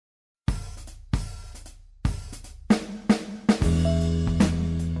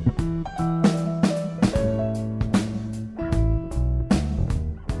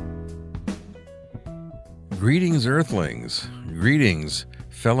Greetings, Earthlings. Greetings,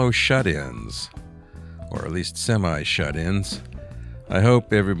 fellow shut-ins, or at least semi-shut-ins. I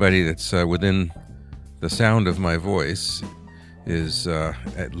hope everybody that's within the sound of my voice is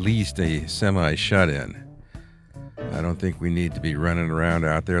at least a semi-shut-in. I don't think we need to be running around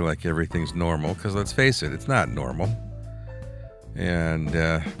out there like everything's normal, because let's face it, it's not normal. And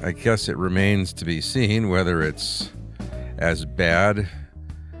I guess it remains to be seen whether it's as bad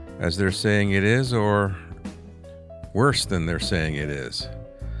as they're saying it is or worse than they're saying it is.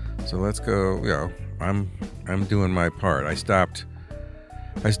 So let's go, I'm doing my part. I stopped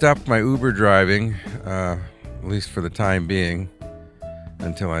my Uber driving, at least for the time being,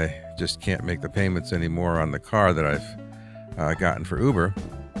 until I just can't make the payments anymore on the car that I've gotten for Uber.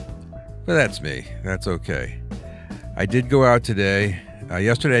 But that's me. That's okay. I did go out today.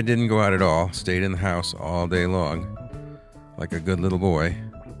 Yesterday I didn't go out at all. Stayed in the house all day long, like a good little boy,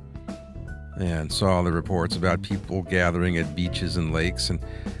 and saw the reports about people gathering at beaches and lakes. And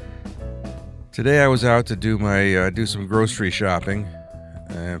today I was out to do do some grocery shopping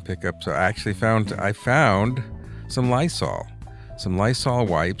and pick up. So I found some Lysol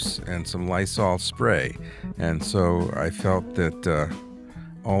wipes and some Lysol spray, and so I felt that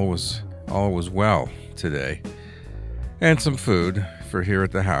all was well today, and some food for here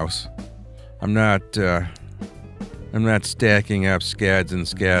at the house. I'm not stacking up scads and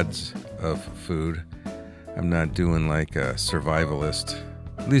scads of food. I'm not doing like a survivalist,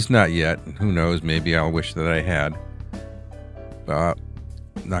 at least not yet. Who knows? Maybe I'll wish that I had. But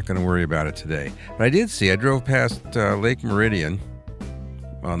not going to worry about it today. But I drove past Lake Meridian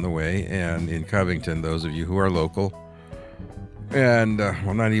on the way, and in Covington, those of you who are local, and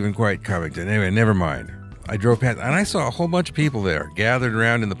not even quite Covington. Anyway, never mind. I drove past, and I saw a whole bunch of people there gathered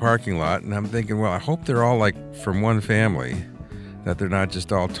around in the parking lot, and I'm thinking, well, I hope they're all like from one family, that they're not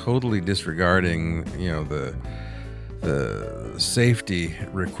just all totally disregarding, the safety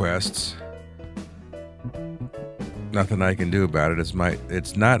requests. Nothing I can do about it.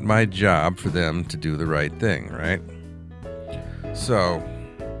 It's not my job for them to do the right thing, right? So,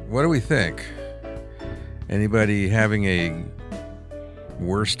 what do we think? Anybody having a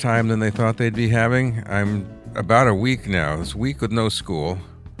worse time than they thought they'd be having? I'm about a week now. This week with no school,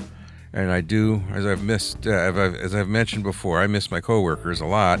 and I do, as I've mentioned before, I miss my coworkers a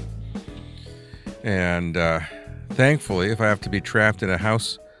lot. And thankfully, if I have to be trapped in a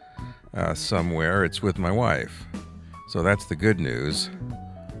house somewhere, it's with my wife. So that's the good news.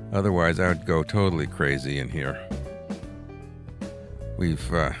 Otherwise, I would go totally crazy in here.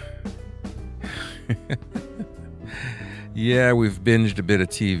 We've binged a bit of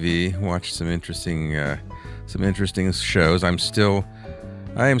TV, watched some interesting shows.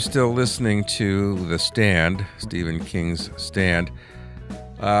 I am still listening to The Stand, Stephen King's Stand.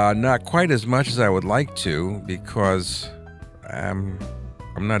 Not quite as much as I would like to, because I'm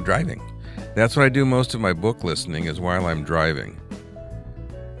not driving. That's what I do most of my book listening, is while I'm driving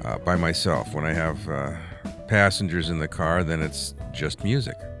by myself. When I have passengers in the car, then it's just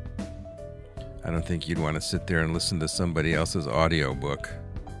music. I don't think you'd want to sit there and listen to somebody else's audiobook.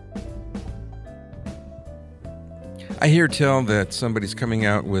 I hear tell that somebody's coming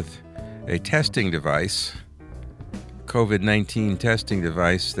out with a testing device, COVID-19 testing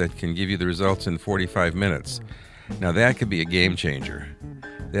device, that can give you the results in 45 minutes. Now that could be a game changer.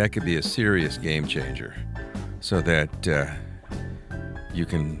 That could be a serious game changer, so that you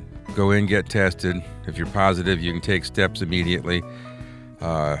can go in, get tested. If you're positive, you can take steps immediately.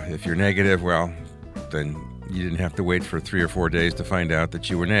 If you're negative, well, then you didn't have to wait for 3 or 4 days to find out that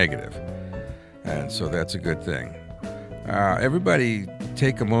you were negative. And so that's a good thing. Everybody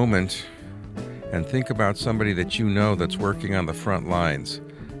take a moment and think about somebody that you know that's working on the front lines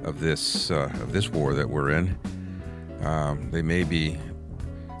of this war that we're in. They may be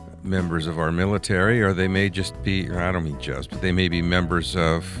members of our military, or they may just be, I don't mean just, but they may be members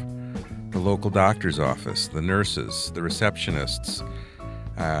of the local doctor's office, the nurses, the receptionists,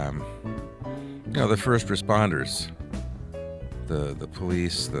 the first responders, the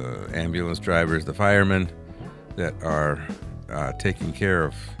police, the ambulance drivers, the firemen that are taking care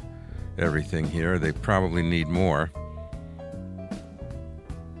of everything here. They probably need more.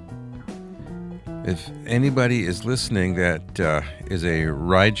 If anybody is listening that is a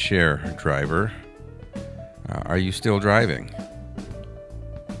rideshare driver, are you still driving?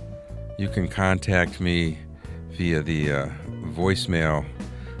 You can contact me via the voicemail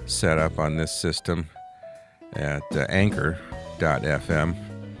set up on this system at anchor.fm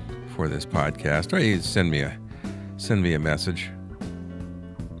for this podcast, or you send me a message.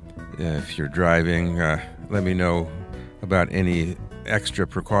 If you're driving, let me know about any extra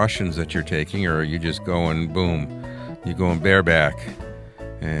precautions that you're taking, or are you just going boom? You going bareback,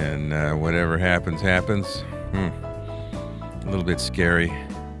 and whatever happens. A little bit scary.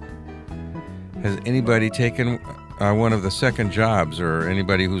 Has anybody taken one of the second jobs, or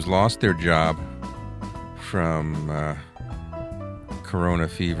anybody who's lost their job from corona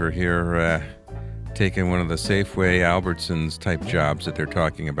fever here, taken one of the Safeway, Albertsons type jobs that they're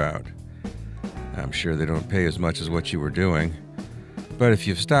talking about? I'm sure they don't pay as much as what you were doing. But if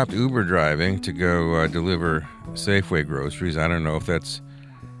you've stopped Uber driving to go deliver Safeway groceries, I don't know if that's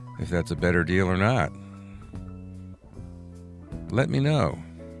a better deal or not. Let me know.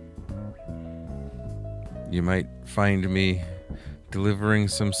 You might find me delivering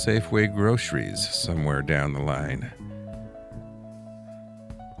some Safeway groceries somewhere down the line.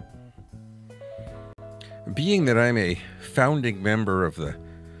 Being that I'm a founding member of the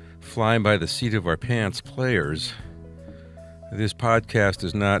Fly by the Seat of Our Pants players, this podcast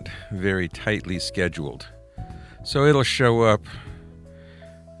is not very tightly scheduled. So it'll show up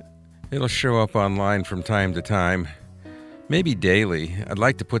online from time to time, maybe daily. I'd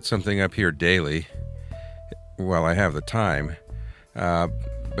like to put something up here daily while I have the time, but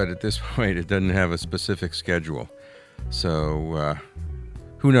at this point it doesn't have a specific schedule. So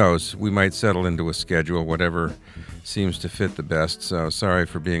who knows? We might settle into a schedule, whatever seems to fit the best. So sorry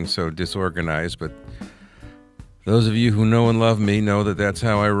for being so disorganized, but those of you who know and love me know that that's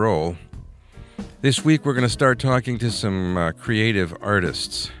how I roll. This week we're going to start talking to some creative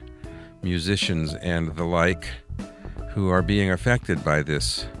artists, musicians, and the like, who are being affected by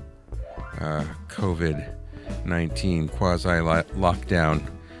this COVID-19 quasi-lockdown.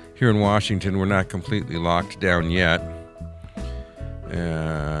 Here in Washington, we're not completely locked down yet.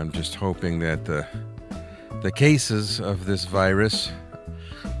 I'm just hoping that the cases of this virus,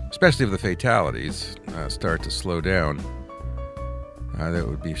 especially of the fatalities, start to slow down. That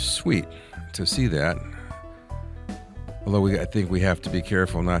would be sweet to see that. Although I think we have to be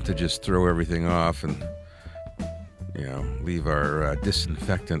careful not to just throw everything off and, leave our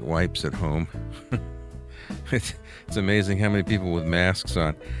disinfectant wipes at home. It's amazing how many people with masks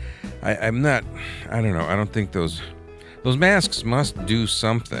on. I don't know. I don't think those masks must do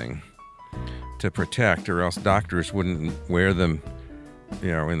something to protect, or else doctors wouldn't wear them,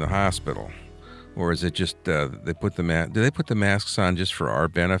 in the hospital. Or is it just do they put the masks on just for our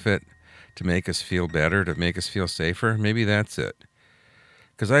benefit, to make us feel better, to make us feel safer? Maybe that's it.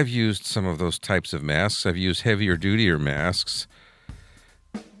 Because I've used some of those types of masks. I've used heavier dutier masks,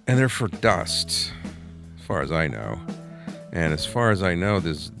 and they're for dust, as far as I know. And as far as I know,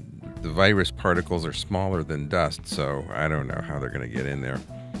 the virus particles are smaller than dust, so I don't know how they're going to get in there.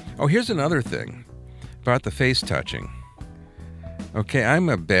 Oh, here's another thing about the face touching. Okay, I'm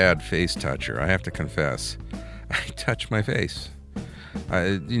a bad face toucher, I have to confess. I touch my face.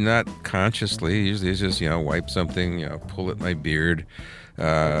 Not consciously. Usually it's just, wipe something, pull at my beard,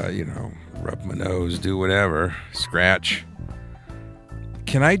 rub my nose, do whatever, scratch.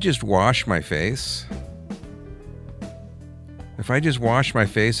 Can I just wash my face? If I just wash my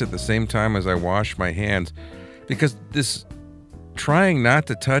face at the same time as I wash my hands, because this trying not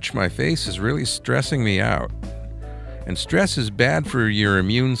to touch my face is really stressing me out. And stress is bad for your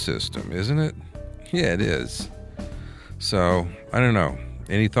immune system, isn't it? Yeah, it is. So, I don't know.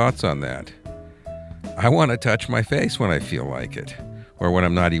 Any thoughts on that? I want to touch my face when I feel like it, or when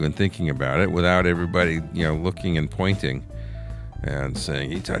I'm not even thinking about it, without everybody, looking and pointing and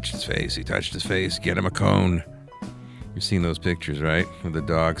saying, he touched his face, get him a cone. You've seen those pictures, right? With the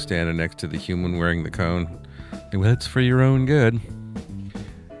dog standing next to the human wearing the cone. Well, it's for your own good.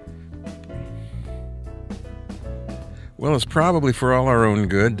 Well, it's probably for all our own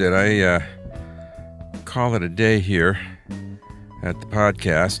good that I call it a day here at the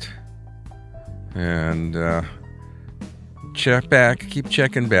podcast, and keep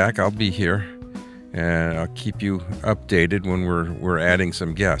checking back. I'll be here, and I'll keep you updated when we're adding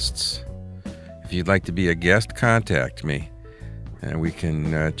some guests. If you'd like to be a guest, contact me, and we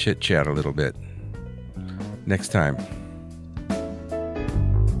can chit-chat a little bit next time.